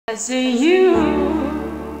I see you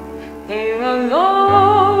in a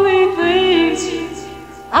lonely place.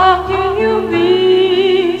 How can you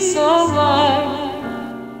be so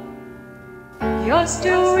blind? Your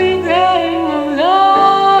story bearing the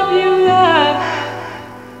love you left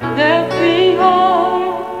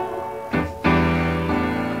behind.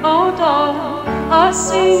 Oh darling, I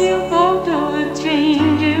see you go to the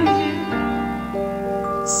changes,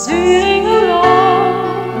 singing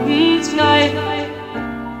along each night.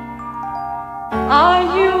 Are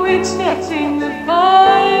you expecting to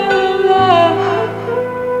find love?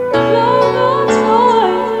 Love on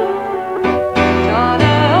time.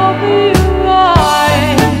 Gotta help you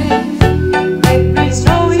right. Let me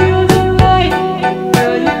show you the light.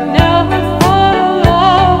 Will you never fall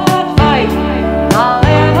love that fight? I'll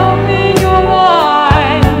help you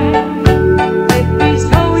right. Let me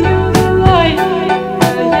show you the light.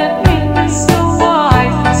 Will you make me so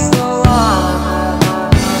wise, so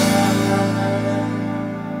wise?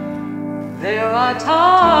 There are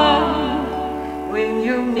times when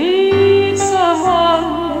you need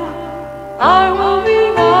someone. I will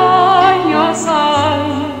be by your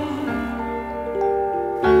side.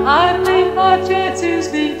 I take my chances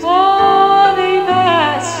before they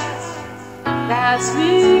pass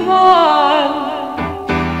me by.